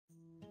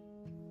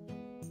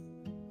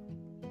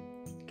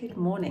Good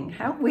morning.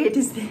 How weird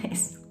is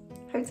this?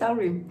 Hotel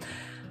room.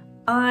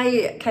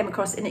 I came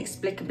across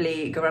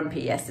inexplicably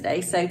grumpy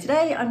yesterday, so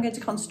today I'm going to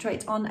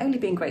concentrate on only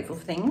being grateful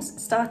for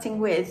things, starting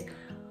with,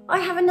 I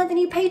have another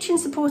new Patreon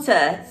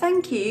supporter.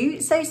 Thank you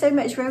so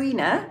much,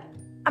 Rowena.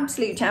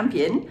 Absolute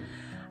champion.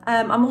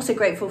 I'm also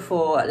grateful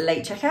for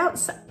late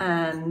checkouts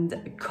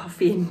and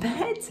coffee in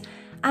bed.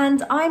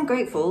 And I'm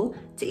grateful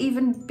to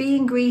even be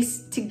in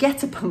Greece to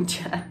get a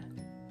puncture.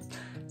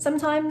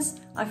 Sometimes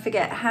I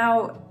forget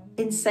how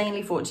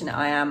insanely fortunate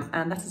I am,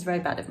 and that is very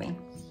bad of me.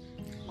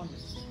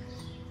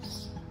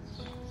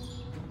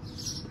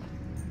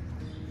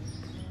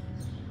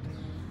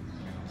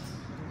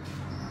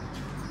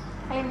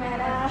 Hey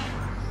Mera.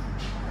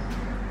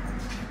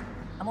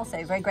 I'm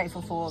also very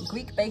grateful for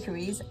Greek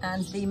bakeries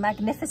and the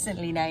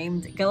magnificently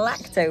named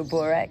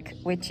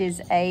Galactoborek, which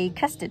is a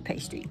custard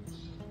pastry.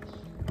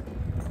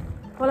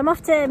 Well, I'm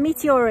off to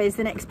Meteora is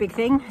the next big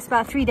thing. It's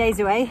about 3 days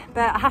away,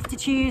 but I have to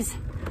choose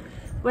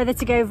whether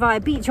to go via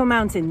beach or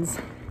mountains.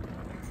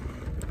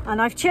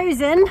 And I've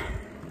chosen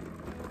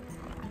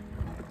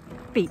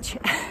beach,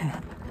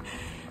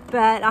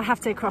 but I have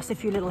to cross a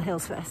few little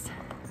hills first.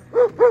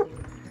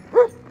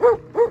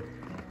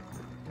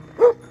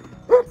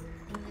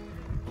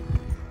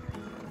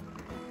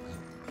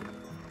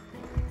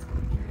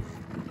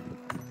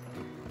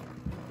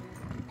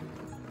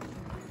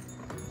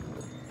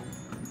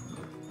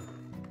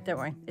 Don't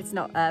worry, it's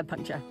not a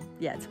puncture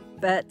yet.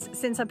 But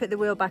since I put the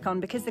wheel back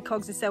on, because the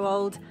cogs are so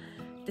old,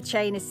 the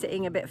chain is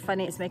sitting a bit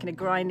funny. It's making a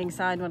grinding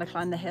sound when I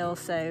climb the hill,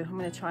 so I'm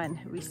going to try and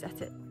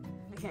reset it.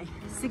 Okay,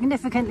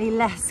 significantly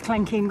less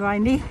clanky and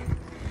grindy.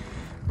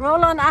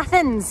 Roll on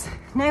Athens.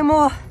 No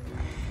more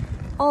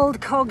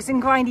old cogs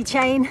and grindy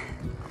chain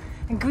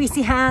and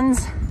greasy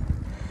hands.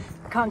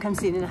 Can't come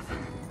soon enough.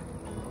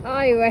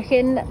 I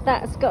reckon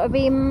that's got to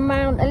be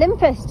Mt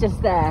Olympus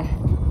just there.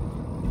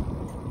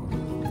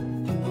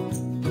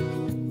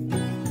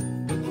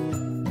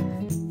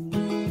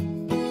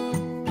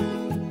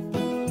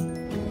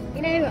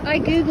 I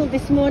googled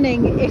this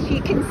morning if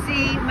you can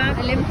see Mt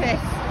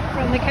Olympus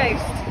from the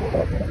coast.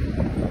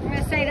 I'm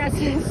going to say that's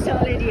a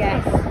solid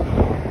yes.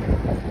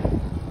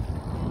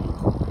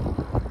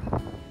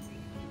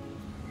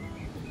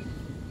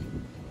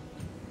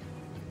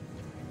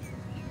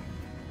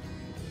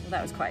 Well,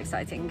 that was quite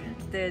exciting.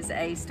 There's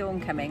a storm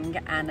coming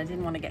and I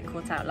didn't want to get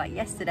caught out like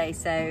yesterday,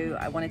 so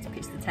I wanted to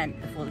pitch the tent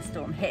before the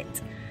storm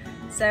hit.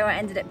 So I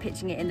ended up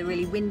pitching it in the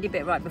really windy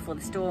bit right before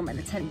the storm, and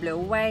the tent blew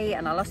away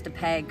and I lost a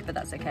peg, but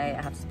that's okay,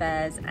 I have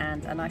spares,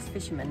 and a nice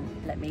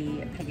fisherman let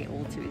me peg it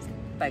all to his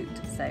boat,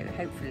 so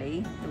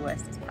hopefully the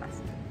worst has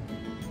passed.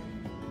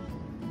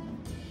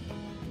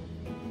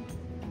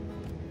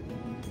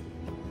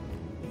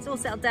 It's all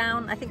settled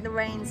down, I think the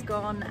rain's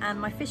gone, and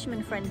my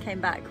fisherman friend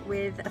came back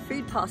with a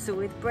food parcel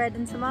with bread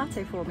and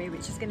tomato for me,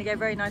 which is going to go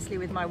very nicely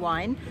with my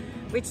wine,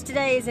 which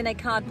today is in a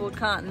cardboard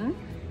carton.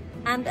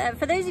 And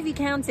for those of you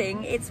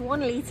counting, it's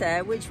 1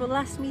 litre, which will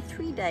last me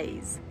 3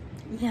 days.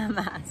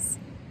 Yamas.